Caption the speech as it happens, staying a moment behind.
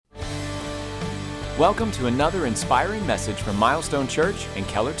Welcome to another inspiring message from Milestone Church in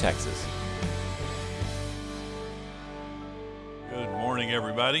Keller, Texas. Good morning,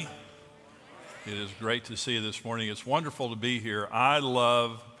 everybody. It is great to see you this morning. It's wonderful to be here. I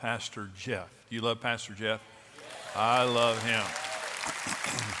love Pastor Jeff. Do you love Pastor Jeff? I love him.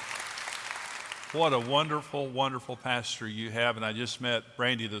 What a wonderful, wonderful pastor you have. And I just met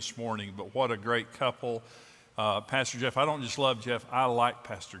Brandy this morning, but what a great couple. Pastor Jeff, I don't just love Jeff, I like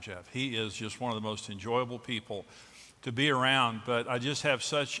Pastor Jeff. He is just one of the most enjoyable people to be around, but I just have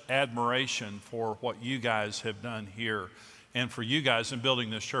such admiration for what you guys have done here and for you guys in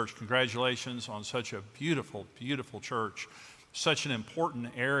building this church. Congratulations on such a beautiful, beautiful church, such an important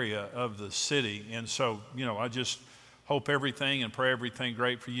area of the city. And so, I just hope everything and pray everything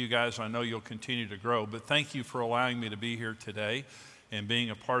great for you guys. I know you'll continue to grow, but thank you for allowing me to be here today and being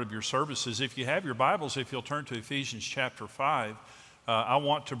a part of your services. If you have your Bibles, if you'll turn to Ephesians chapter 5, I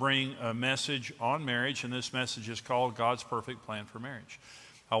want to bring a message on marriage, and this message is called God's Perfect Plan for Marriage.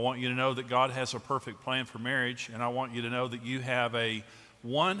 I want you to know that God has a perfect plan for marriage, and I want you to know that you have a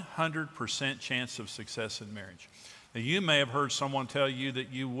 100% chance of success in marriage. Now, you may have heard someone tell you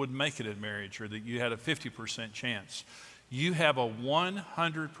that you wouldn't make it in marriage or that you had a 50% chance. You have a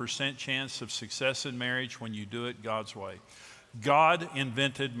 100% chance of success in marriage when you do it God's way. God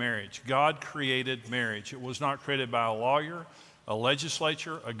invented marriage. God created marriage. It was not created by a lawyer, a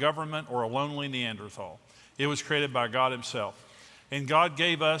legislature, a government, or a lonely Neanderthal. It was created by God himself. And God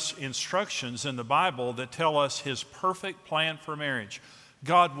gave us instructions in the Bible that tell us his perfect plan for marriage.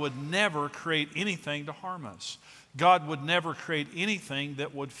 God would never create anything to harm us. God would never create anything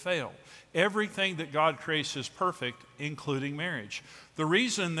that would fail. Everything that God creates is perfect, including marriage. The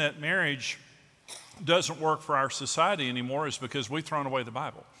reason that marriage doesn't work for our society anymore is because we've thrown away the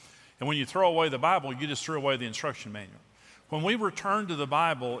Bible. And when you throw away the Bible, you just threw away the instruction manual. When we return to the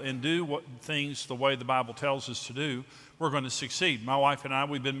Bible and do things the way the Bible tells us to do, we're going to succeed. My wife and I,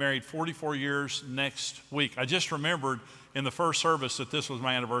 we've been married 44 years next week. I just remembered in the first service that this was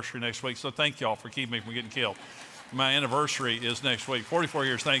my anniversary next week, so thank y'all for keeping me from getting killed. My anniversary is next week. 44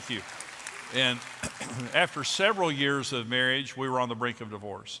 years, thank you. And after several years of marriage, we were on the brink of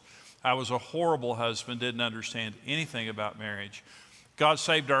divorce. I was a horrible husband, didn't understand anything about marriage. God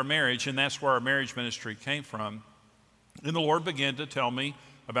saved our marriage, and that's where our marriage ministry came from. And the Lord began to tell me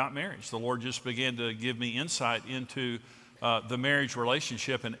about marriage. The Lord just began to give me insight into the marriage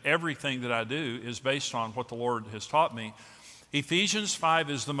relationship, and everything that I do is based on what the Lord has taught me. Ephesians 5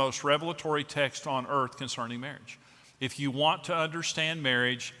 is the most revelatory text on earth concerning marriage. If you want to understand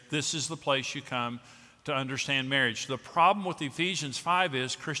marriage, this is the place you come to understand marriage. The problem with Ephesians 5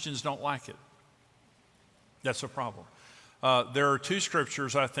 is Christians don't like it. That's a problem. There are two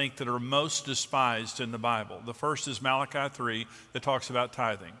scriptures, I think, that are most despised in the Bible. The first is Malachi 3 that talks about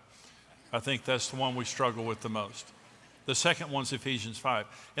tithing. I think that's the one we struggle with the most. The second one's Ephesians 5.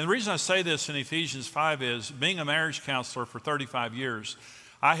 And the reason I say this in Ephesians 5 is, being a marriage counselor for 35 years,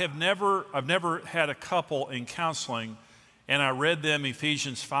 I've never had a couple in counseling and I read them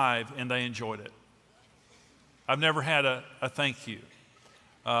Ephesians 5 and they enjoyed it. I've never had a thank you.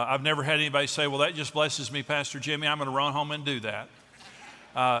 I've never had anybody say, well, that just blesses me, Pastor Jimmy. I'm going to run home and do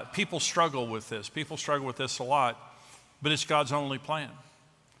that. People struggle with this. People struggle with this a lot, but it's God's only plan.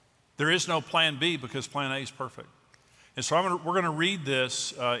 There is no plan B because plan A is perfect. And so we're going to read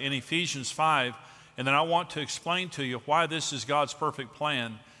this in Ephesians 5, and then I want to explain to you why this is God's perfect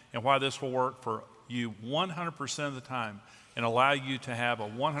plan and why this will work for you 100% of the time and allow you to have a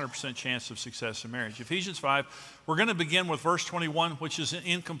 100% chance of success in marriage. Ephesians 5, we're going to begin with verse 21, which is an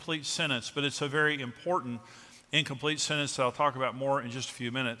incomplete sentence, but it's a very important incomplete sentence that I'll talk about more in just a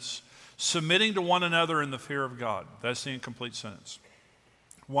few minutes. Submitting to one another in the fear of God. That's the incomplete sentence.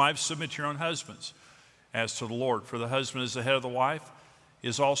 Wives, submit to your own husbands as to the Lord. For the husband is the head of the wife,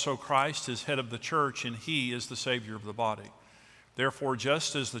 is also Christ, is head of the church, and he is the Savior of the body. Therefore,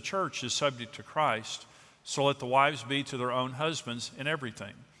 just as the church is subject to Christ, so let the wives be to their own husbands in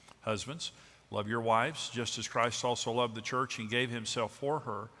everything. Husbands, love your wives, just as Christ also loved the church and gave himself for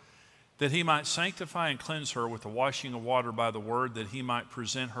her, that he might sanctify and cleanse her with the washing of water by the word, that he might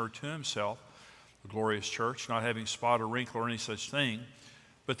present her to himself, the glorious church, not having spot or wrinkle or any such thing,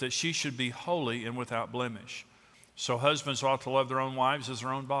 but that she should be holy and without blemish. So husbands ought to love their own wives as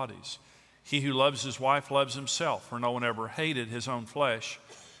their own bodies. He who loves his wife loves himself, for no one ever hated his own flesh,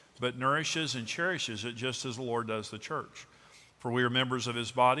 but nourishes and cherishes it just as the Lord does the church. For we are members of his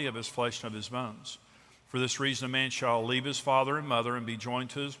body, of his flesh, and of his bones. For this reason a man shall leave his father and mother and be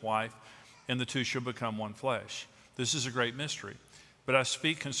joined to his wife, and the two shall become one flesh. This is a great mystery. But I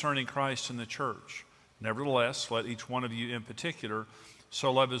speak concerning Christ and the church. Nevertheless, let each one of you in particular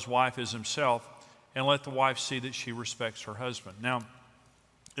so love his wife as himself, and let the wife see that she respects her husband. Now,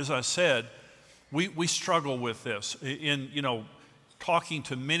 as I said, we struggle with this. In, talking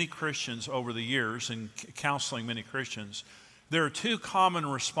to many Christians over the years and counseling many Christians, there are two common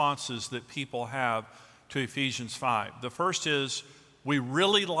responses that people have to Ephesians 5. The first is, we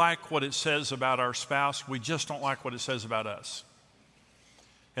really like what it says about our spouse, we just don't like what it says about us.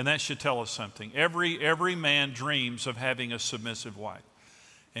 And that should tell us something. Every man dreams of having a submissive wife.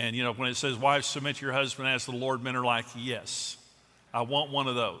 And when it says, wives, submit to your husband as the Lord, men are like, yes, I want one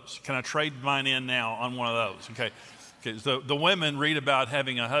of those. Can I trade mine in now on one of those? Okay. The women read about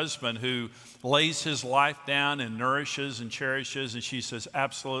having a husband who lays his life down and nourishes and cherishes, and she says,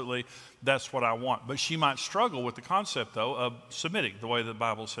 absolutely, that's what I want. But she might struggle with the concept, though, of submitting, the way the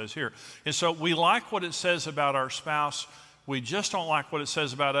Bible says here. And so we like what it says about our spouse. We just don't like what it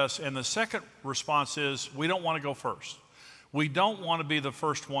says about us. And the second response is, we don't want to go first. We don't want to be the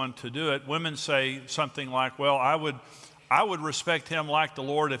first one to do it. Women say something like, well, I would respect him like the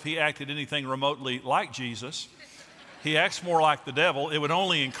Lord if he acted anything remotely like Jesus. He acts more like the devil. It would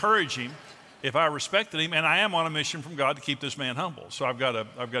only encourage him if I respected him, and I am on a mission from God to keep this man humble. So I've got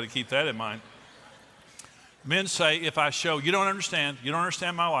to keep that in mind. Men say, if I show, you don't understand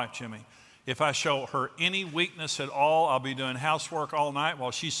my wife, Jimmy. If I show her any weakness at all, I'll be doing housework all night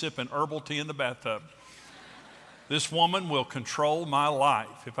while she's sipping herbal tea in the bathtub. This woman will control my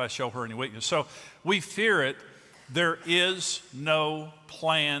life if I show her any weakness. So we fear it. There is no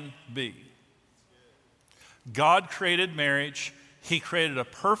plan B. God created marriage. He created a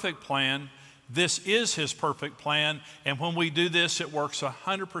perfect plan. This is his perfect plan. And when we do this, it works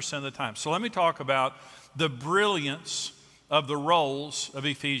 100% of the time. So let me talk about the brilliance of the roles of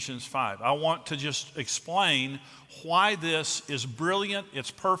Ephesians 5. I want to just explain why this is brilliant,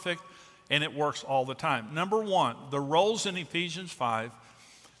 it's perfect, and it works all the time. Number one, the roles in Ephesians 5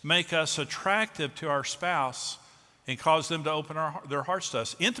 make us attractive to our spouse and cause them to open their hearts to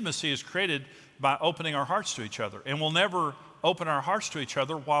us. Intimacy is created by opening our hearts to each other. And we'll never open our hearts to each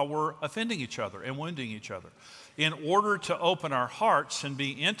other while we're offending each other and wounding each other. In order to open our hearts and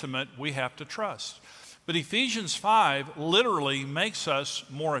be intimate, we have to trust. But Ephesians 5 literally makes us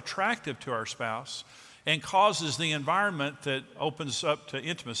more attractive to our spouse and causes the environment that opens up to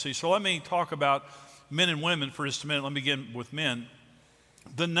intimacy. So let me talk about men and women for just a minute. Let me begin with men.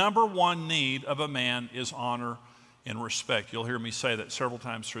 The number one need of a man is honor and respect. You'll hear me say that several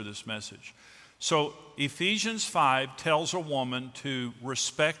times through this message. So Ephesians 5 tells a woman to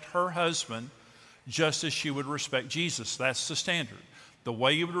respect her husband just as she would respect Jesus. That's the standard. The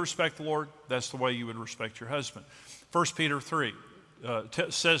way you would respect the Lord, that's the way you would respect your husband. 1 Peter 3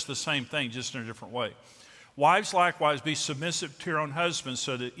 says the same thing, just in a different way. Wives, likewise, be submissive to your own husbands,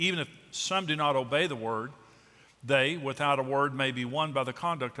 so that even if some do not obey the word, they, without a word, may be won by the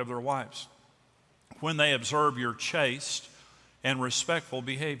conduct of their wives, when they observe your chaste and respectful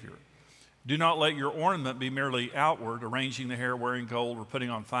behavior. Do not let your ornament be merely outward, arranging the hair, wearing gold, or putting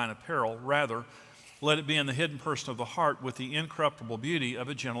on fine apparel. Rather, let it be in the hidden person of the heart with the incorruptible beauty of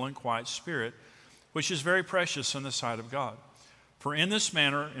a gentle and quiet spirit, which is very precious in the sight of God. For in this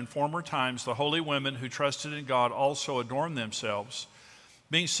manner, in former times, the holy women who trusted in God also adorned themselves,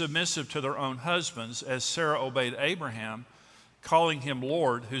 being submissive to their own husbands, as Sarah obeyed Abraham, calling him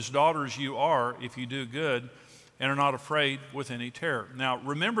Lord, whose daughters you are, if you do good, and are not afraid with any terror. Now,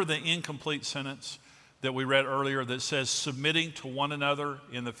 remember the incomplete sentence that we read earlier that says, submitting to one another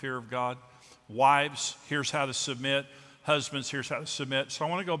in the fear of God? Wives, here's how to submit. Husbands, here's how to submit. So I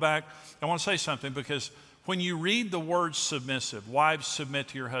want to go back. I want to say something, because when you read the word submissive, wives, submit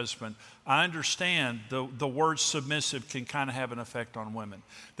to your husband, I understand the word submissive can kind of have an effect on women,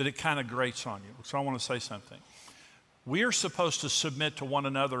 that it kind of grates on you. So I want to say something. We are supposed to submit to one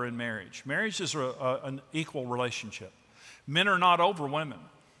another in marriage. Marriage is an equal relationship. Men are not over women,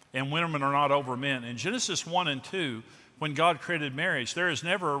 and women are not over men. In Genesis 1 and 2, when God created marriage, there is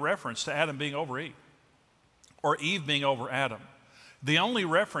never a reference to Adam being over Eve or Eve being over Adam. The only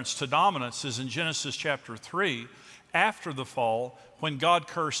reference to dominance is in Genesis chapter 3, after the fall, when God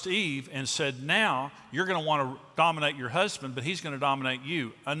cursed Eve and said, now you're going to want to dominate your husband, but he's going to dominate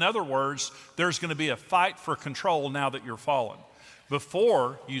you. In other words, there's going to be a fight for control now that you're fallen.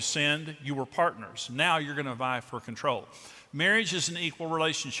 Before you sinned, you were partners. Now you're going to vie for control. Marriage is an equal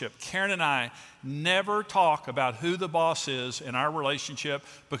relationship. Karen and I never talk about who the boss is in our relationship,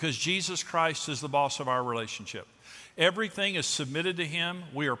 because Jesus Christ is the boss of our relationship. Everything is submitted to him.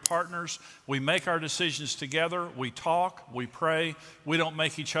 We are partners. We make our decisions together. We talk. We pray. We don't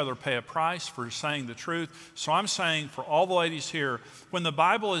make each other pay a price for saying the truth. So I'm saying for all the ladies here, when the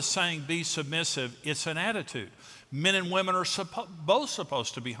Bible is saying be submissive, it's an attitude. Men and women are both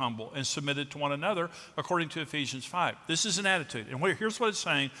supposed to be humble and submitted to one another, according to Ephesians 5. This is an attitude. And here's what it's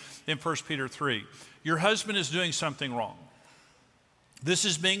saying in 1 Peter 3. Your husband is doing something wrong. This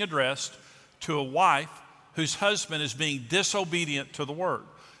is being addressed to a wife whose husband is being disobedient to the word.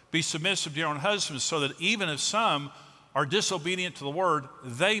 Be submissive to your own husbands, so that even if some are disobedient to the word,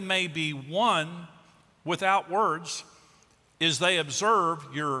 they may be won without words as they observe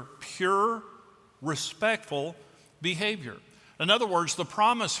your pure, respectful behavior. In other words, the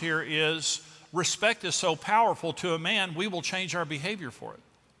promise here is respect is so powerful to a man, we will change our behavior for it.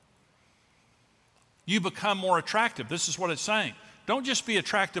 You become more attractive. This is what it's saying. Don't just be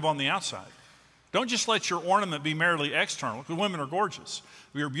attractive on the outside. Don't just let your ornament be merely external, because women are gorgeous.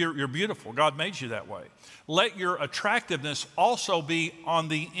 You're beautiful. God made you that way. Let your attractiveness also be on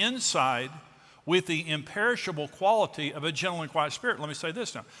the inside with the imperishable quality of a gentle and quiet spirit. Let me say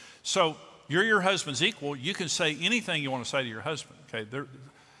this now. So you're your husband's equal. You can say anything you want to say to your husband. Okay?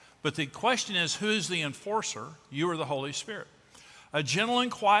 But the question is, who's the enforcer? You or the Holy Spirit? A gentle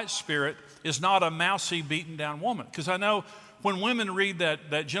and quiet spirit is not a mousy, beaten down woman. Because I know when women read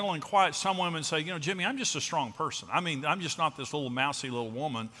that gentle and quiet, some women say, Jimmy, I'm just a strong person. I mean, I'm just not this little mousy little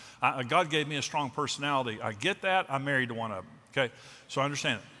woman. God gave me a strong personality. I get that. I'm married to one of them. Okay? So I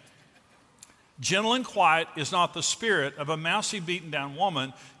understand it. Gentle and quiet is not the spirit of a mousy, beaten down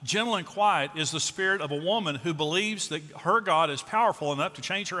woman. Gentle and quiet is the spirit of a woman who believes that her God is powerful enough to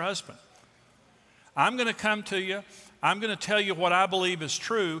change her husband. I'm going to come to you. I'm going to tell you what I believe is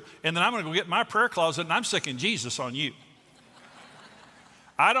true, and then I'm going to go get my prayer closet and I'm sticking Jesus on you.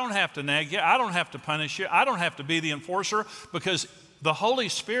 I don't have to nag you. I don't have to punish you. I don't have to be the enforcer, because the Holy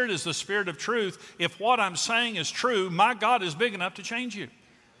Spirit is the Spirit of truth. If what I'm saying is true, my God is big enough to change you.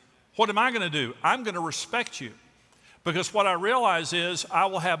 What am I going to do? I'm going to respect you, because what I realize is I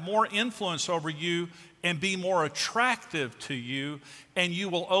will have more influence over you and be more attractive to you, and you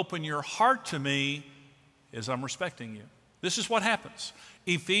will open your heart to me as I'm respecting you. This is what happens.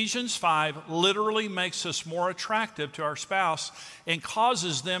 Ephesians 5 literally makes us more attractive to our spouse and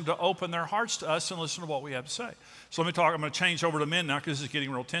causes them to open their hearts to us and listen to what we have to say. So I'm going to change over to men now, because this is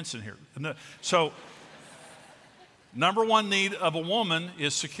getting real tense in here. So number one need of a woman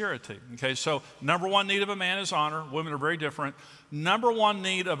is security. Okay, so number one need of a man is honor. Women are very different. Number one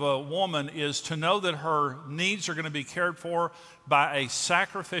need of a woman is to know that her needs are going to be cared for by a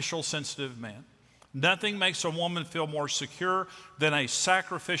sacrificial, sensitive man. Nothing makes a woman feel more secure than a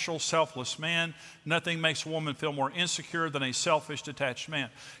sacrificial, selfless man. Nothing makes a woman feel more insecure than a selfish, detached man.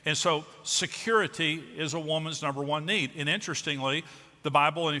 And so security is a woman's number one need. And interestingly, the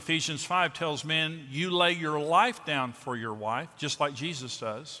Bible in Ephesians 5 tells men, you lay your life down for your wife, just like Jesus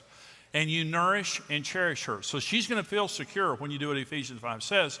does, and you nourish and cherish her. So she's going to feel secure when you do what Ephesians 5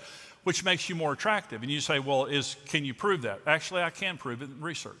 says, which makes you more attractive. And you say, well, can you prove that? Actually, I can prove it in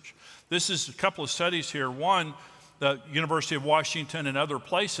research. This is a couple of studies here. One, the University of Washington and other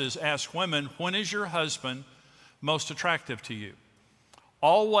places ask women, when is your husband most attractive to you?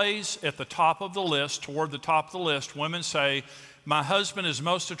 Always at the top of the list, toward the top of the list, women say, my husband is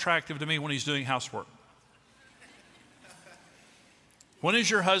most attractive to me when he's doing housework. When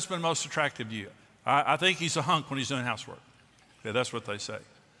is your husband most attractive to you? I think he's a hunk when he's doing housework. Yeah, that's what they say.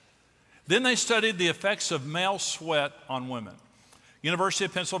 Then they studied the effects of male sweat on women. University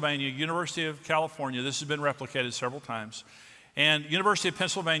of Pennsylvania, University of California, this has been replicated several times. And University of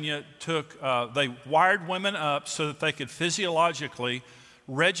Pennsylvania they wired women up so that they could physiologically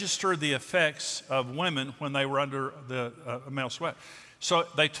register the effects of women when they were under the male sweat. So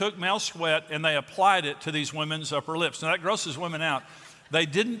they took male sweat and they applied it to these women's upper lips. Now that grosses women out. They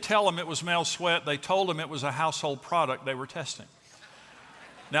didn't tell them it was male sweat. They told them it was a household product they were testing.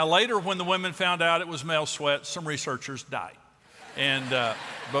 Now later, when the women found out it was male sweat, some researchers died.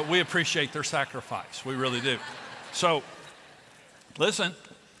 But we appreciate their sacrifice. We really do. So listen,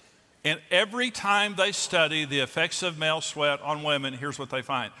 and every time they study the effects of male sweat on women, here's what they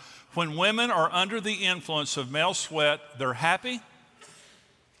find. When women are under the influence of male sweat, they're happy,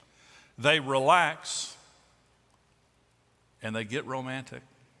 they relax, and they get romantic.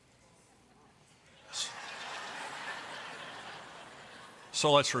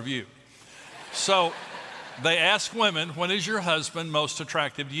 So let's review. So they ask women, when is your husband most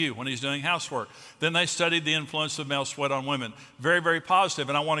attractive to you when he's doing housework? Then they studied the influence of male sweat on women. Very, very positive.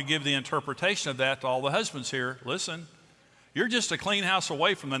 And I want to give the interpretation of that to all the husbands here. Listen, you're just a clean house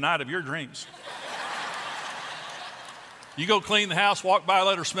away from the night of your dreams. You go clean the house, walk by,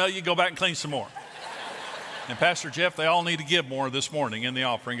 let her smell you, go back and clean some more. And Pastor Jeff, they all need to give more this morning in the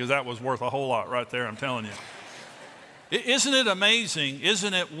offering, because that was worth a whole lot right there, I'm telling you. Isn't it amazing?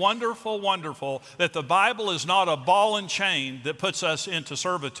 Isn't it wonderful, wonderful that the Bible is not a ball and chain that puts us into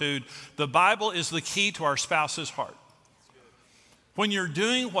servitude? The Bible is the key to our spouse's heart. When you're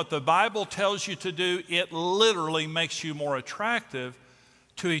doing what the Bible tells you to do, it literally makes you more attractive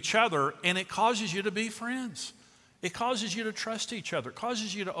to each other, and it causes you to be friends. It causes you to trust each other. It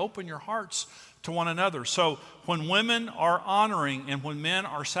causes you to open your hearts to one another. So when women are honoring and when men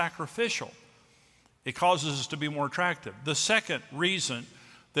are sacrificial, it causes us to be more attractive. The second reason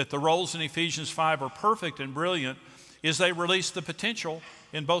that the roles in Ephesians 5 are perfect and brilliant is they release the potential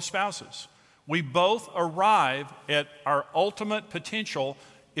in both spouses. We both arrive at our ultimate potential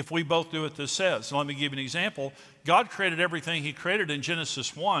if we both do what this says. And let me give you an example. God created everything He created in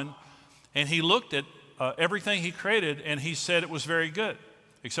Genesis 1, and He looked at everything He created, and He said it was very good,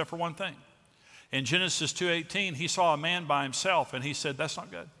 except for one thing. In Genesis 2:18, He saw a man by himself, and He said, that's not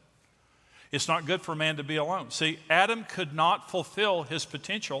good. It's not good for a man to be alone. See, Adam could not fulfill his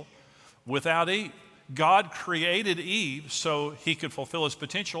potential without Eve. God created Eve so he could fulfill his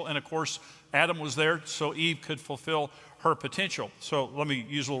potential. And of course, Adam was there so Eve could fulfill her potential. So let me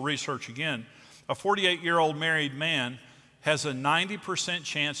use a little research again. A 48-year-old married man has a 90%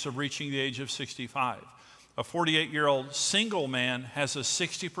 chance of reaching the age of 65. A 48-year-old single man has a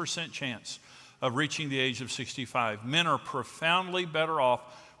 60% chance of reaching the age of 65. Men are profoundly better off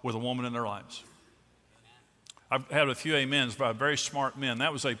with a woman in their lives. I've had a few amens by very smart men.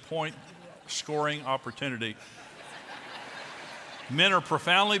 That was a point scoring opportunity. Men are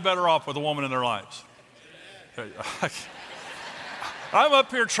profoundly better off with a woman in their lives. I'm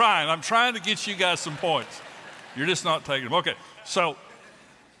up here trying. I'm trying to get you guys some points. You're just not taking them. Okay, so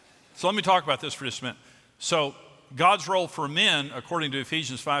let me talk about this for just a minute. So God's role for men, according to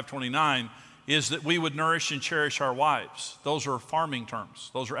Ephesians 5:29, is that we would nourish and cherish our wives. Those are farming terms.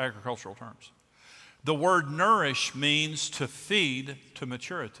 Those are agricultural terms. The word nourish means to feed to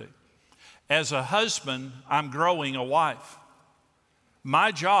maturity. As a husband, I'm growing a wife.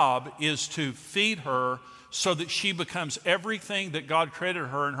 My job is to feed her so that she becomes everything that God created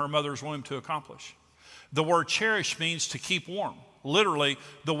her in her mother's womb to accomplish. The word cherish means to keep warm. Literally,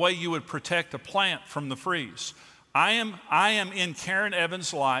 the way you would protect a plant from the freeze. I am in Karen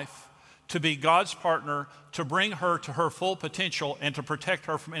Evans' life to be God's partner, to bring her to her full potential and to protect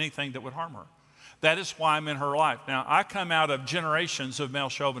her from anything that would harm her. That is why I'm in her life. Now, I come out of generations of male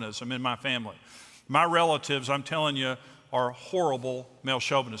chauvinism in my family. My relatives, I'm telling you, are horrible male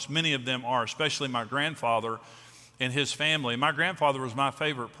chauvinists. Many of them are, especially my grandfather and his family. My grandfather was my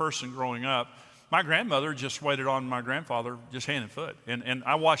favorite person growing up. My grandmother just waited on my grandfather just hand and foot. And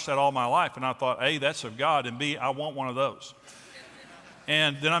I watched that all my life, and I thought, A, that's of God, and B, I want one of those.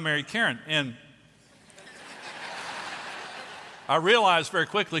 And then I married Karen, and I realized very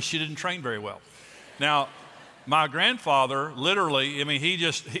quickly she didn't train very well. Now, my grandfather, literally, I mean,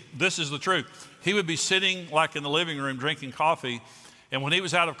 this is the truth. He would be sitting like in the living room drinking coffee, and when he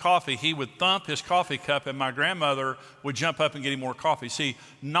was out of coffee, he would thump his coffee cup, and my grandmother would jump up and get him more coffee. See,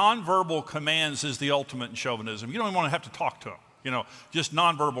 nonverbal commands is the ultimate in chauvinism. You don't even want to have to talk to him. You know, just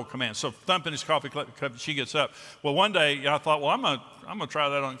nonverbal commands. So thumping his coffee cup, she gets up. Well, one day I thought, well, I'm gonna try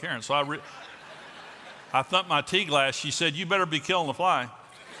that on Karen. So I thumped my tea glass. She said, "You better be killing the fly."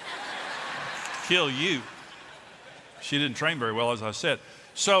 Kill you. She didn't train very well, as I said.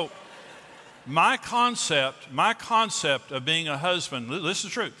 So my concept of being a husband, this is the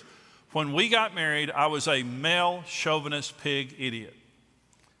truth. When we got married, I was a male chauvinist pig idiot.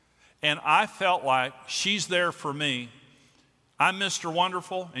 And I felt like she's there for me. I'm Mr.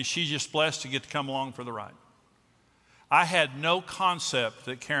 Wonderful, and she's just blessed to get to come along for the ride. I had no concept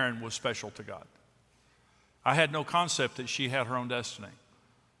that Karen was special to God. I had no concept that she had her own destiny.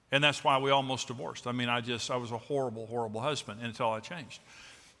 And that's why we almost divorced. I mean, I was a horrible, horrible husband until I changed.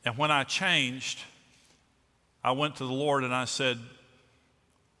 And when I changed, I went to the Lord and I said,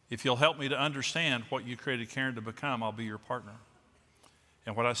 if you'll help me to understand what you created Karen to become, I'll be your partner.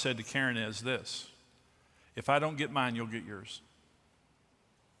 And what I said to Karen is this: if I don't get mine, you'll get yours.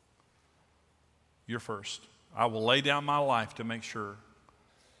 You're first. I will lay down my life to make sure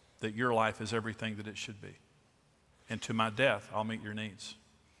that your life is everything that it should be. And to my death, I'll meet your needs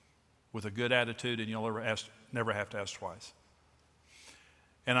with a good attitude, and you'll never have to ask twice.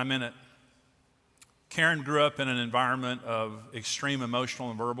 And I meant it. Karen grew up in an environment of extreme emotional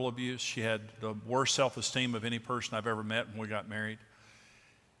and verbal abuse. She had the worst self-esteem of any person I've ever met when we got married.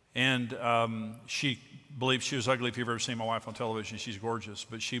 And she believed she was ugly. If you've ever seen my wife on television, she's gorgeous.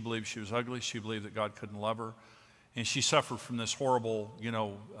 But she believed she was ugly. She believed that God couldn't love her. And she suffered from this horrible,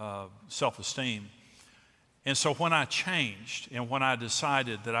 self-esteem. And so when I changed and when I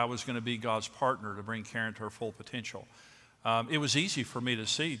decided that I was going to be God's partner to bring Karen to her full potential, it was easy for me to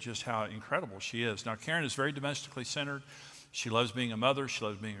see just how incredible she is. Now, Karen is very domestically centered. She loves being a mother. She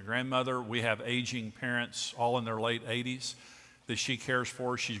loves being a grandmother. We have aging parents, all in their late 80s, that she cares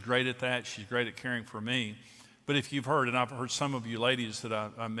for. She's great at that. She's great at caring for me. But if you've heard, and I've heard some of you ladies that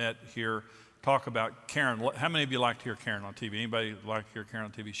I met here talk about Karen. How many of you like to hear Karen on TV? Anybody like to hear Karen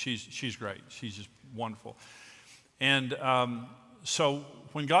on TV? She's great. She's just wonderful. And so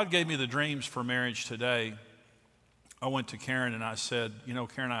when God gave me the dreams for marriage today, I went to Karen and I said, you know,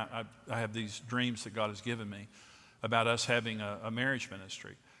 Karen, I have these dreams that God has given me about us having a marriage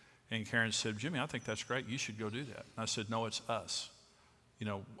ministry. And Karen said, Jimmy, I think that's great. You should go do that. And I said, no, it's us. You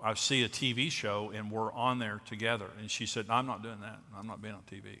know, I see a TV show and we're on there together. And she said, no, I'm not doing that. I'm not being on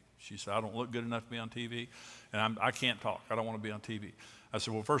TV. She said, I don't look good enough to be on TV, and I can't talk. I don't want to be on TV. I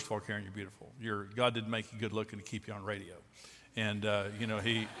said, well, first of all, Karen, you're beautiful. God didn't make you good looking to keep you on radio. And, you know,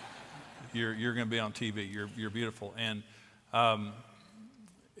 you're going to be on TV. You're beautiful. And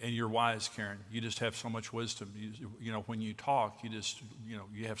you're wise, Karen. You just have so much wisdom. You know, when you talk,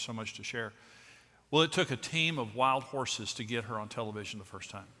 you have so much to share. Well, it took a team of wild horses to get her on television the first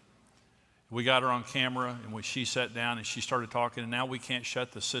time. We got her on camera, and when she sat down and she started talking, and now we can't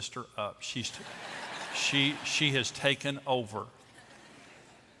shut the sister up. She has taken over.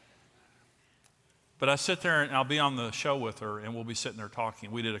 But I sit there, and I'll be on the show with her, and we'll be sitting there talking.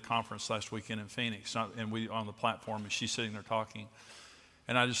 We did a conference last weekend in Phoenix, and we on the platform, and she's sitting there talking.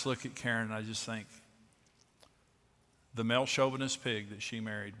 And I just look at Karen, and I just think, the male chauvinist pig that she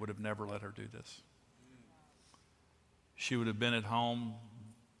married would have never let her do this. She would have been at home,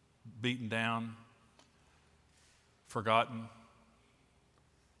 beaten down, forgotten,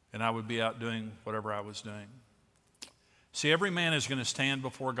 and I would be out doing whatever I was doing. See, every man is going to stand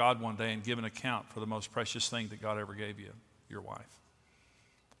before God one day and give an account for the most precious thing that God ever gave you, your wife.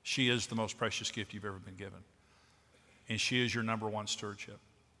 She is the most precious gift you've ever been given, and she is your number one stewardship.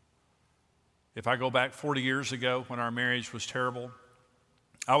 If I go back 40 years ago when our marriage was terrible,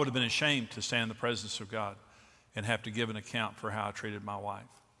 I would have been ashamed to stand in the presence of God and have to give an account for how I treated my wife.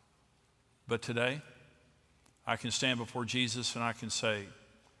 But today, I can stand before Jesus and I can say,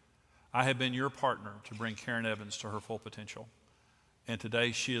 I have been your partner to bring Karen Evans to her full potential. And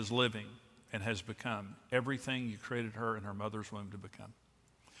today she is living and has become everything you created her in her mother's womb to become.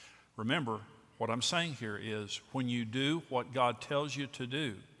 Remember, what I'm saying here is when you do what God tells you to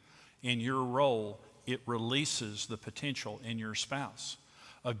do in your role, it releases the potential in your spouse.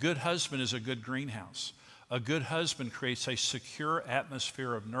 A good husband is a good greenhouse. A good husband creates a secure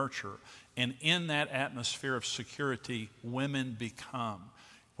atmosphere of nurture, and in that atmosphere of security, women become.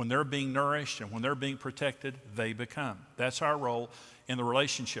 When they're being nourished and when they're being protected, they become. That's our role in the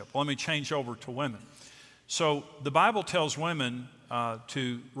relationship. Let me change over to women. So the Bible tells women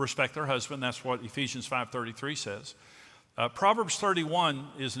to respect their husband. That's what Ephesians 5:33 says. Proverbs 31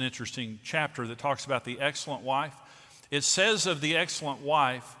 is an interesting chapter that talks about the excellent wife. It says of the excellent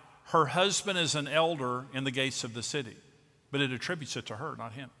wife, her husband is an elder in the gates of the city, but it attributes it to her,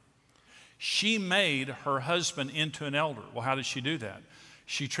 not him. She made her husband into an elder. Well, how did she do that?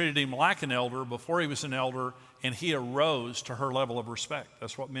 She treated him like an elder before he was an elder, and he arose to her level of respect.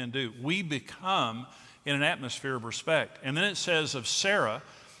 That's what men do. We become in an atmosphere of respect. And then it says of Sarah,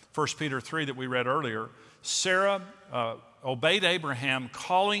 1 Peter 3 that we read earlier, Sarah obeyed Abraham,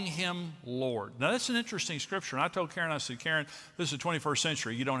 calling him Lord. Now, that's an interesting scripture. And I told Karen, I said, Karen, this is the 21st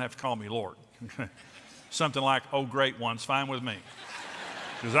century. You don't have to call me Lord. Something like, oh, great one's fine with me.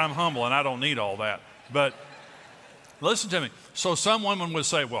 Because I'm humble and I don't need all that. But listen to me. So some women would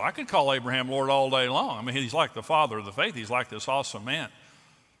say, well, I could call Abraham Lord all day long. I mean, he's like the father of the faith. He's like this awesome man.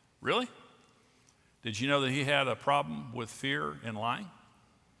 Really? Did you know that he had a problem with fear and lying?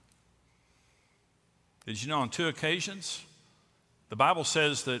 Did you know on 2 occasions, the Bible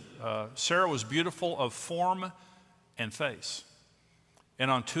says that Sarah was beautiful of form and face.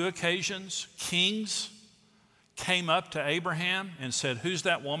 And on 2 occasions, kings came up to Abraham and said, who's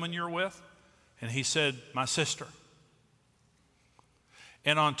that woman you're with? And he said, my sister.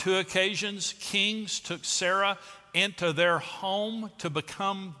 And on 2 occasions, kings took Sarah into their home to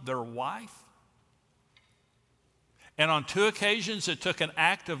become their wife. And on 2 occasions, it took an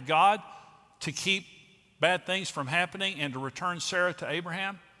act of God to keep bad things from happening and to return Sarah to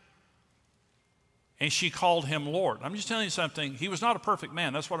Abraham. And she called him Lord. I'm just telling you something. He was not a perfect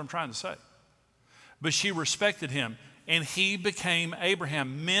man. That's what I'm trying to say. But she respected him, and he became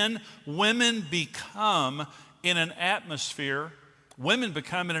Abraham. Women become in an atmosphere. Women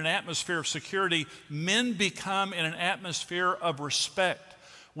become in an atmosphere of security. Men become in an atmosphere of respect.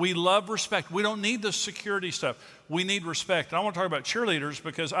 We love respect. We don't need the security stuff. We need respect. And I want to talk about cheerleaders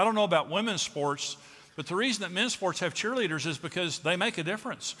because I don't know about women's sports, But the reason that men's sports have cheerleaders is because they make a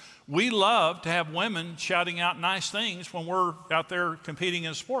difference. We love to have women shouting out nice things when we're out there competing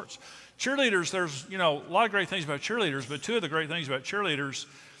in sports. Cheerleaders, there's, a lot of great things about cheerleaders, but two of the great things about cheerleaders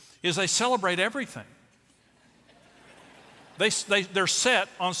is they celebrate everything. They're set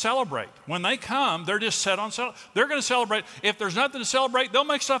on celebrate. When they come, they're just set on celebrate. They're going to celebrate. If there's nothing to celebrate, they'll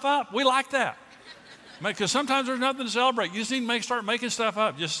make stuff up. We like that. Because sometimes there's nothing to celebrate. You just need to start making stuff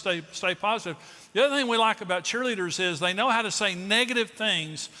up. Just stay positive. The other thing we like about cheerleaders is they know how to say negative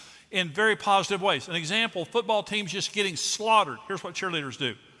things in very positive ways. An example, football teams just getting slaughtered. Here's what cheerleaders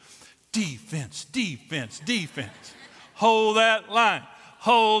do. Defense, defense, defense. Hold that line.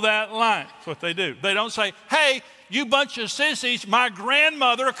 Hold that line. That's what they do. They don't say, hey, you bunch of sissies, my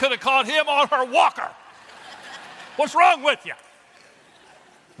grandmother could have caught him on her walker. What's wrong with you?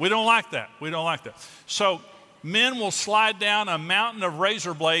 We don't like that. We don't like that. So men will slide down a mountain of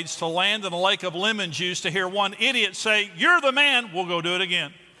razor blades to land in a lake of lemon juice to hear one idiot say, you're the man. We'll go do it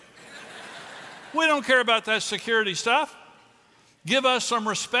again. We don't care about that security stuff. Give us some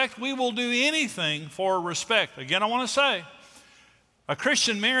respect. We will do anything for respect. Again, I want to say, a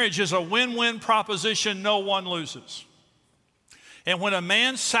Christian marriage is a win-win proposition. No one loses. And when a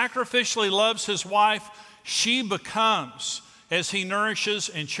man sacrificially loves his wife, she becomes, as he nourishes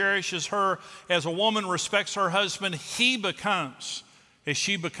and cherishes her, as a woman respects her husband, he becomes, as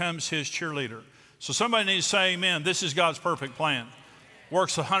she becomes his cheerleader. So somebody needs to say amen. This is God's perfect plan.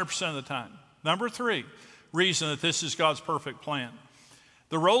 Works 100% of the time. Number 3, reason that this is God's perfect plan.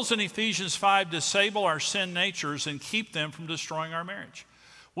 The roles in Ephesians 5 disable our sin natures and keep them from destroying our marriage.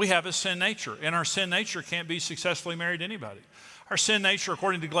 We have a sin nature, and our sin nature can't be successfully married to anybody. Our sin nature,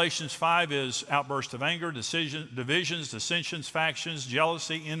 according to Galatians 5, is outbursts of anger, divisions, dissensions, factions,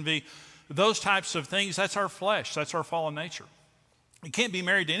 jealousy, envy. Those types of things, that's our flesh. That's our fallen nature. It can't be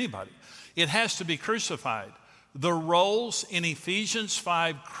married to anybody. It has to be crucified. The roles in Ephesians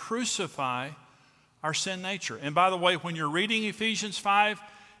 5 crucify our sin nature. And by the way, when you're reading Ephesians 5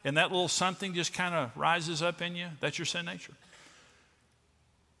 and that little something just kind of rises up in you, that's your sin nature.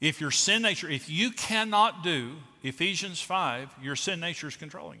 If your sin nature, if you cannot do Ephesians 5, your sin nature is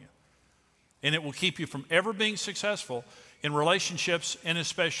controlling you. And it will keep you from ever being successful in relationships and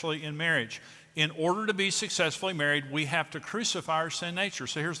especially in marriage. In order to be successfully married, we have to crucify our sin nature.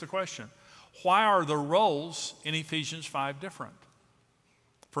 So here's the question. Why are the roles in Ephesians 5 different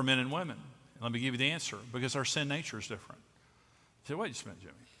for men and women? Let me give you the answer. Because our sin nature is different. You say, wait just a minute,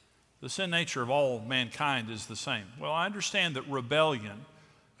 Jimmy. The sin nature of all mankind is the same. Well, I understand that rebellion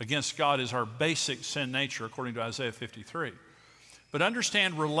against God is our basic sin nature, according to Isaiah 53. But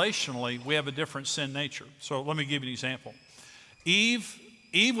understand relationally, we have a different sin nature. So let me give you an example. Eve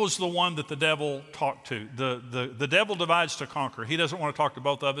was the one that the devil talked to. The devil divides to conquer. He doesn't want to talk to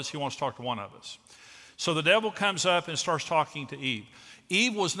both of us. He wants to talk to one of us. So the devil comes up and starts talking to Eve.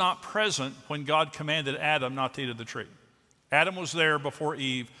 Eve was not present when God commanded Adam not to eat of the tree. Adam was there before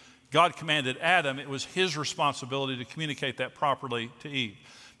Eve. God commanded Adam. It was his responsibility to communicate that properly to Eve.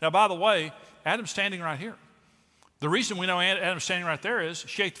 Now, by the way, Adam's standing right here. The reason we know Adam's standing right there is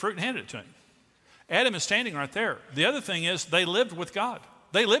she ate the fruit and handed it to him. Adam is standing right there. The other thing is they lived with God.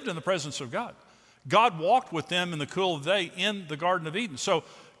 They lived in the presence of God. God walked with them in the cool of the day in the Garden of Eden. So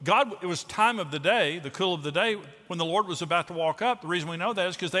it was time of the day, the cool of the day, when the Lord was about to walk up. The reason we know that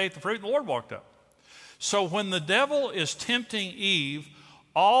is because they ate the fruit and the Lord walked up. So when the devil is tempting Eve,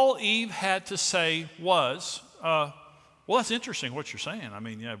 all Eve had to say was, well, that's interesting what you're saying. I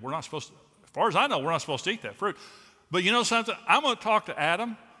mean, yeah, we're not supposed to, as far as I know, we're not supposed to eat that fruit. But you know something? I'm going to talk to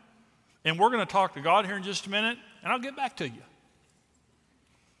Adam, and we're going to talk to God here in just a minute, and I'll get back to you.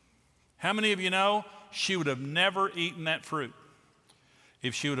 How many of you know she would have never eaten that fruit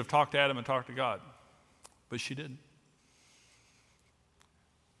if she would have talked to Adam and talked to God? But she didn't.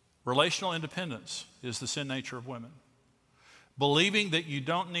 Relational independence is the sin nature of women. Believing that you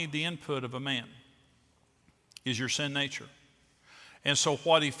don't need the input of a man is your sin nature. And so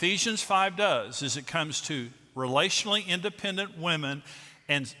what Ephesians 5 does is it comes to relationally independent women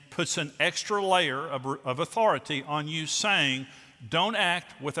and puts an extra layer of authority on you, saying, don't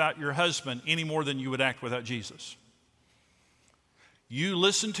act without your husband any more than you would act without Jesus. You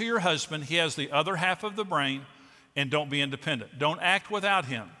listen to your husband. He has the other half of the brain, and don't be independent. Don't act without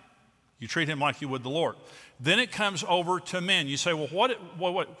him. You treat him like you would the Lord. Then it comes over to men. You say, well,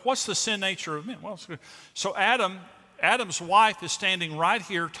 what's the sin nature of men? Well, so Adam's wife is standing right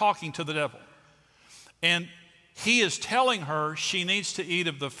here talking to the devil. And he is telling her she needs to eat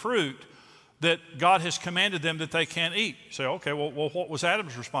of the fruit that God has commanded them that they can't eat. You say, okay, well, what was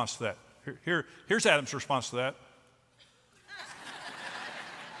Adam's response to that? Here's Adam's response to that.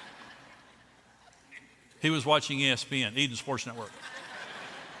 He was watching ESPN, Eden Sports Network.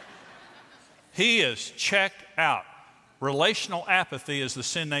 He is checked out. Relational apathy is the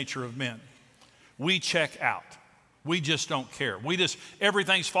sin nature of men. We check out. We just don't care.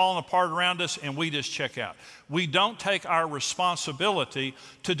 Everything's falling apart around us and we just check out. We don't take our responsibility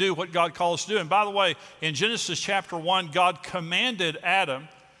to do what God calls us to do. And by the way, in Genesis chapter 1, God commanded Adam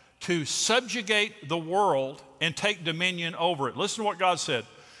to subjugate the world and take dominion over it. Listen to what God said.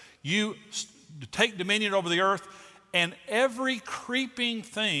 You take dominion over the earth and every creeping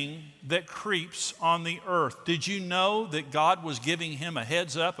thing that creeps on the earth. Did you know that God was giving him a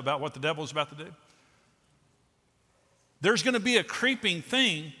heads up about what the devil was about to do? There's going to be a creeping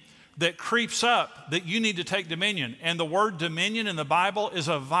thing that creeps up that you need to take dominion. And the word dominion in the Bible is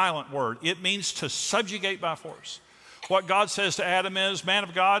a violent word. It means to subjugate by force. What God says to Adam is, man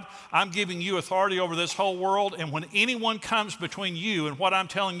of God, I'm giving you authority over this whole world, and when anyone comes between you and what I'm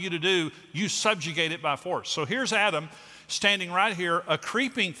telling you to do, you subjugate it by force. So here's Adam standing right here, a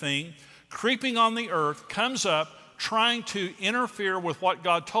creeping thing, creeping on the earth, comes up, trying to interfere with what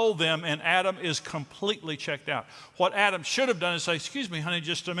God told them, and Adam is completely checked out. What Adam should have done is say, excuse me, honey,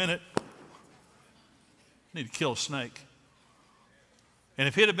 just a minute. I need to kill a snake. And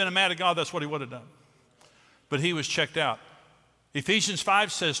if he'd have been a man of God, that's what he would have done. But he was checked out. Ephesians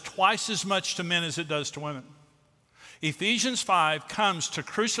 5 says twice as much to men as it does to women. Ephesians 5 comes to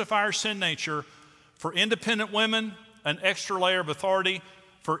crucify our sin nature. For independent women, an extra layer of authority.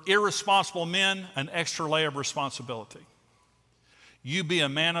 For irresponsible men, an extra layer of responsibility. You be a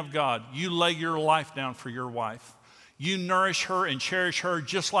man of God. You lay your life down for your wife. You nourish her and cherish her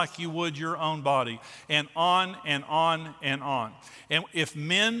just like you would your own body. And on and on and on. And if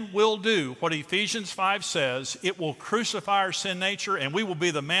men will do what Ephesians 5 says, it will crucify our sin nature and we will be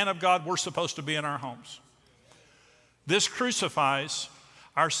the man of God we're supposed to be in our homes. This crucifies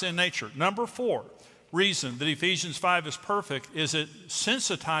our sin nature. Number 4. Reason that Ephesians 5 is perfect is it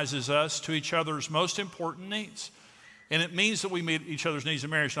sensitizes us to each other's most important needs. And it means that we meet each other's needs in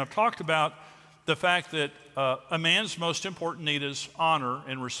marriage. And I've talked about the fact that a man's most important need is honor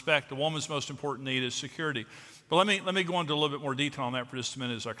and respect. A woman's most important need is security. But let me go into a little bit more detail on that for just a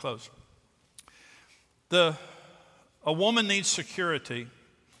minute as I close. A woman needs security.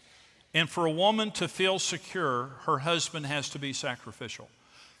 And for a woman to feel secure, her husband has to be sacrificial.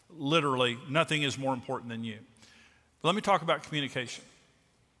 Literally, nothing is more important than you. Let me talk about communication.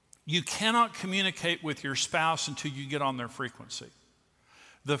 You cannot communicate with your spouse until you get on their frequency.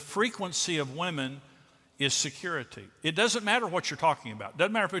 The frequency of women is security. It doesn't matter what you're talking about. It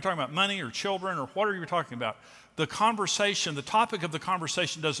doesn't matter if you're talking about money or children or whatever you're talking about. The conversation, the topic of the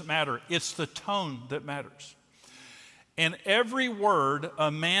conversation doesn't matter. It's the tone that matters. And every word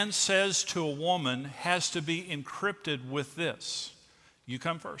a man says to a woman has to be encrypted with this. You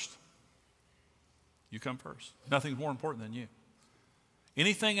come first. You come first. Nothing's more important than you.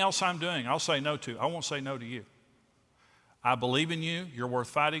 Anything else I'm doing, I'll say no to. I won't say no to you. I believe in you. You're worth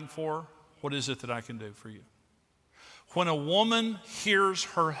fighting for. What is it that I can do for you? When a woman hears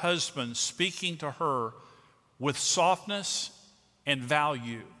her husband speaking to her with softness and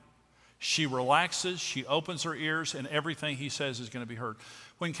value, she relaxes, she opens her ears, and everything he says is going to be heard.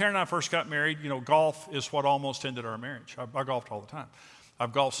 When Karen and I first got married, golf is what almost ended our marriage. I golfed all the time.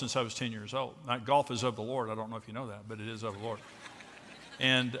 I've golfed since I was 10 years old. Now, golf is of the Lord. I don't know if you know that, but it is of the Lord.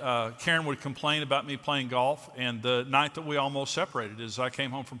 And Karen would complain about me playing golf. And the night that we almost separated is I came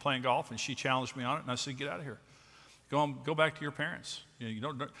home from playing golf, and she challenged me on it. And I said, get out of here. Go back to your parents.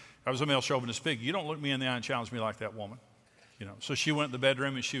 I was a male chauvinist pig. You don't look me in the eye and challenge me like that, woman. So she went in the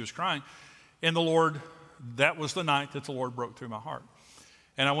bedroom, and she was crying. And the Lord, that was the night that the Lord broke through my heart.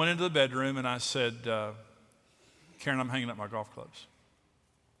 And I went into the bedroom, and I said, Karen, I'm hanging up my golf clubs.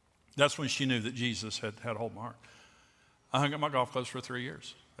 That's when she knew that Jesus had a hold of my heart. I hung up my golf clubs for 3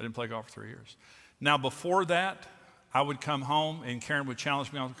 years. I didn't play golf for 3 years. Now, before that, I would come home, and Karen would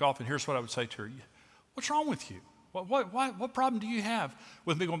challenge me on golf, and here's what I would say to her. What's wrong with you? What problem do you have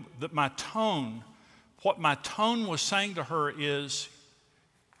with me going? What my tone was saying to her is,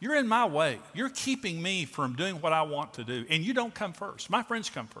 you're in my way. You're keeping me from doing what I want to do, and you don't come first. My friends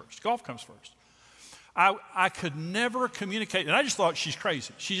come first. Golf comes first. I could never communicate, and I just thought she's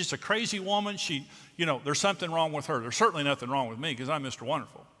crazy. She's just a crazy woman. There's something wrong with her. There's certainly nothing wrong with me because I'm Mr.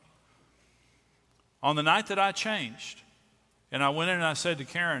 Wonderful. On the night that I changed, and I went in and I said to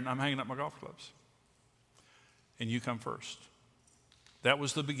Karen, I'm hanging up my golf clubs, and you come first. That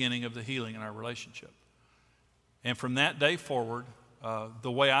was the beginning of the healing in our relationship. And from that day forward,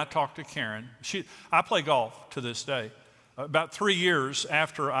 the way I talk to Karen, I play golf to this day. About 3 years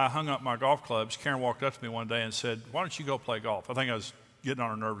after I hung up my golf clubs, Karen walked up to me one day and said, why don't you go play golf? I think I was getting on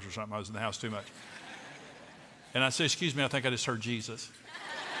her nerves or something. I was in the house too much. And I say, excuse me, I think I just heard Jesus.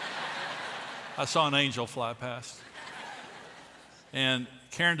 I saw an angel fly past. And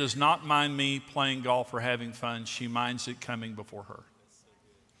Karen does not mind me playing golf or having fun. She minds it coming before her.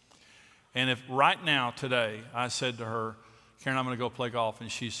 And if right now, today, I said to her, Karen, I'm going to go play golf,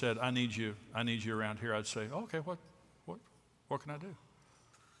 and she said, I need you around here, I'd say, okay, what can I do?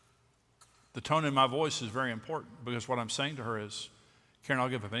 The tone in my voice is very important, because what I'm saying to her is, Karen, I'll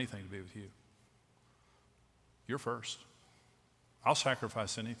give up anything to be with you. You're first. I'll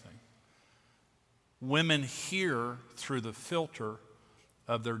sacrifice anything. Women hear through the filter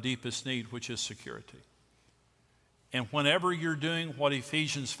of their deepest need, which is security. And whenever you're doing what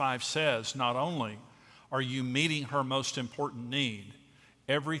Ephesians 5 says, not only are you meeting her most important need,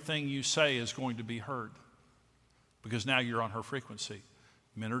 everything you say is going to be heard, because now you're on her frequency.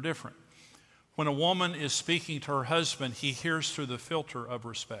 Men are different. When a woman is speaking to her husband, he hears through the filter of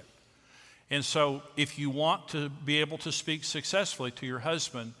respect. And so if you want to be able to speak successfully to your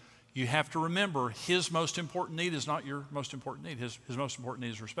husband, you have to remember his most important need is not your most important need. His most important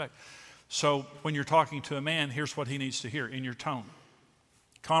need is respect. So when you're talking to a man, here's what he needs to hear in your tone.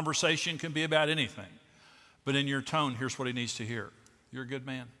 Conversation can be about anything, but in your tone, here's what he needs to hear. You're a good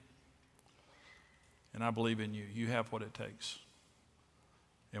man, and I believe in you. You have what it takes,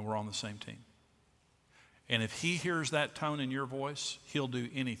 and we're on the same team. And if he hears that tone in your voice, he'll do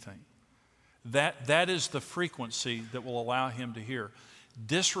anything. That is the frequency that will allow him to hear.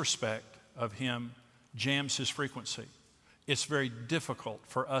 Disrespect of him jams his frequency. It's very difficult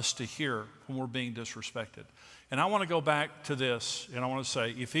for us to hear when we're being disrespected. And I want to go back to this, and I want to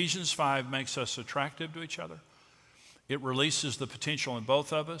say Ephesians 5 makes us attractive to each other. It releases the potential in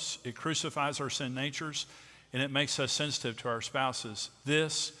both of us. It crucifies our sin natures, and it makes us sensitive to our spouses.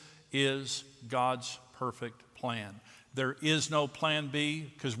 This is God's perfect plan. There is no plan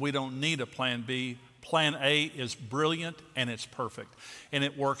B, because we don't need a plan B. Plan A is brilliant and it's perfect, and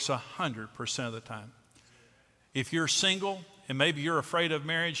it works 100% of the time. If you're single and maybe you're afraid of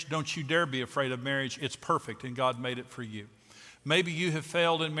marriage, don't you dare be afraid of marriage. It's perfect, and God made it for you. Maybe you have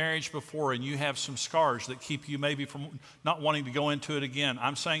failed in marriage before and you have some scars that keep you maybe from not wanting to go into it again.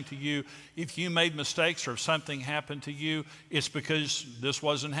 I'm saying to you, if you made mistakes or if something happened to you, it's because this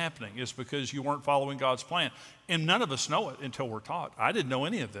wasn't happening. It's because you weren't following God's plan. And none of us know it until we're taught. I didn't know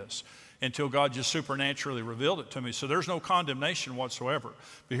any of this until God just supernaturally revealed it to me. So there's no condemnation whatsoever.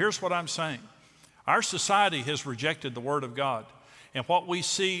 But here's what I'm saying. Our society has rejected the Word of God. And what we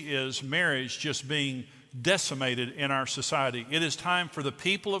see is marriage just being decimated in our society. It is time for the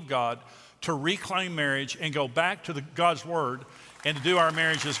people of God to reclaim marriage and go back to God's Word and to do our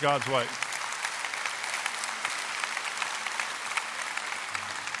marriages God's way.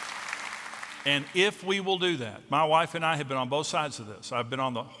 And if we will do that, my wife and I have been on both sides of this. I've been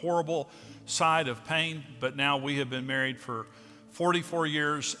on the horrible side of pain, but now we have been married for 44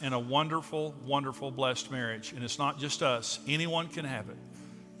 years in a wonderful, wonderful, blessed marriage. And it's not just us. Anyone can have it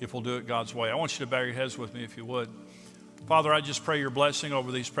if we'll do it God's way. I want you to bow your heads with me if you would. Father, I just pray your blessing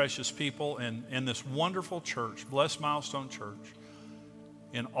over these precious people and in this wonderful church, blessed Milestone Church,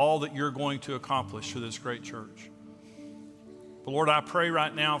 and all that you're going to accomplish through this great church. But Lord, I pray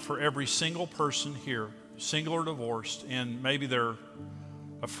right now for every single person here, single or divorced, and maybe they're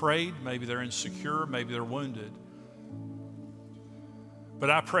afraid, maybe they're insecure, maybe they're wounded. But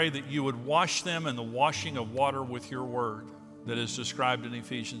I pray that you would wash them in the washing of water with your word that is described in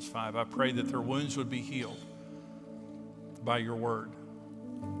Ephesians 5. I pray that their wounds would be healed by your word.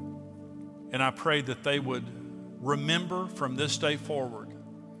 And I pray that they would remember from this day forward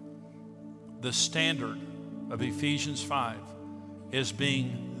the standard of Ephesians 5 as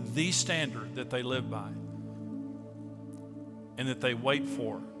being the standard that they live by and that they wait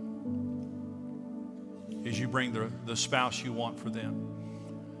for as you bring the spouse you want for them.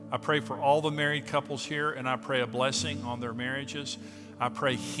 I pray for all the married couples here, and I pray a blessing on their marriages. I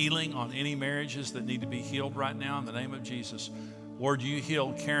pray healing on any marriages that need to be healed right now in the name of Jesus. Lord, you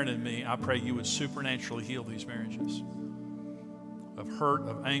healed Karen and me. I pray you would supernaturally heal these marriages of hurt,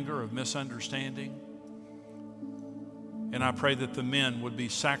 of anger, of misunderstanding. And I pray that the men would be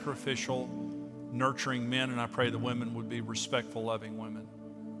sacrificial, nurturing men, and I pray the women would be respectful, loving women.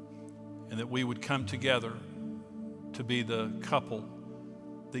 And that we would come together to be the couple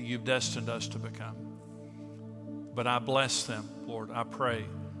that you've destined us to become. But I bless them, Lord. I pray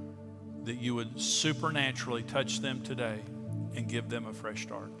that you would supernaturally touch them today and give them a fresh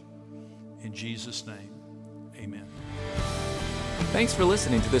start. In Jesus' name, amen. Thanks for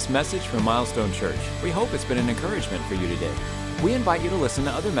listening to this message from Milestone Church. We hope it's been an encouragement for you today. We invite you to listen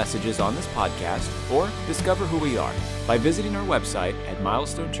to other messages on this podcast or discover who we are by visiting our website at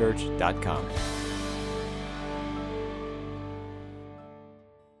milestonechurch.com.